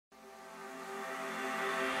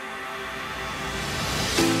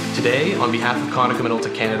Today, on behalf of Konica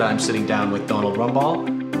Minolta Canada, I'm sitting down with Donald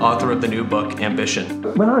Rumball, author of the new book, Ambition.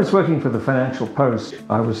 When I was working for the Financial Post,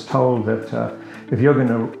 I was told that if you're going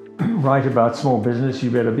to write about small business,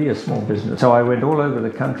 you better be a small business. So I went all over the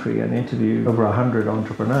country and interviewed over 100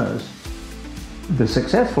 entrepreneurs. The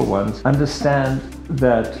successful ones understand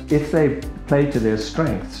that if they play to their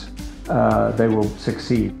strengths, they will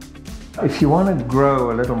succeed. If you want to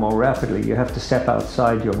grow a little more rapidly, you have to step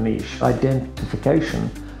outside your niche.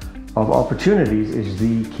 Identification of opportunities is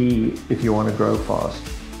the key if you want to grow fast.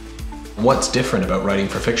 What's different about writing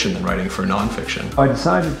for fiction than writing for nonfiction? I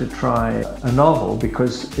decided to try a novel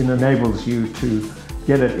because it enables you to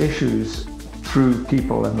get at issues through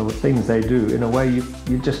people and the things they do in a way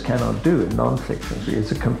you just cannot do in nonfiction.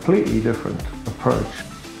 It's a completely different approach.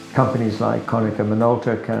 Companies like Konica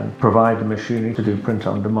Minolta can provide the machinery to do print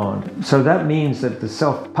on demand. So that means that the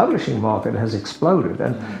self-publishing market has exploded,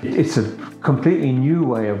 and it's a completely new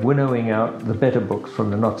way of winnowing out the better books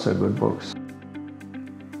from the not so good books.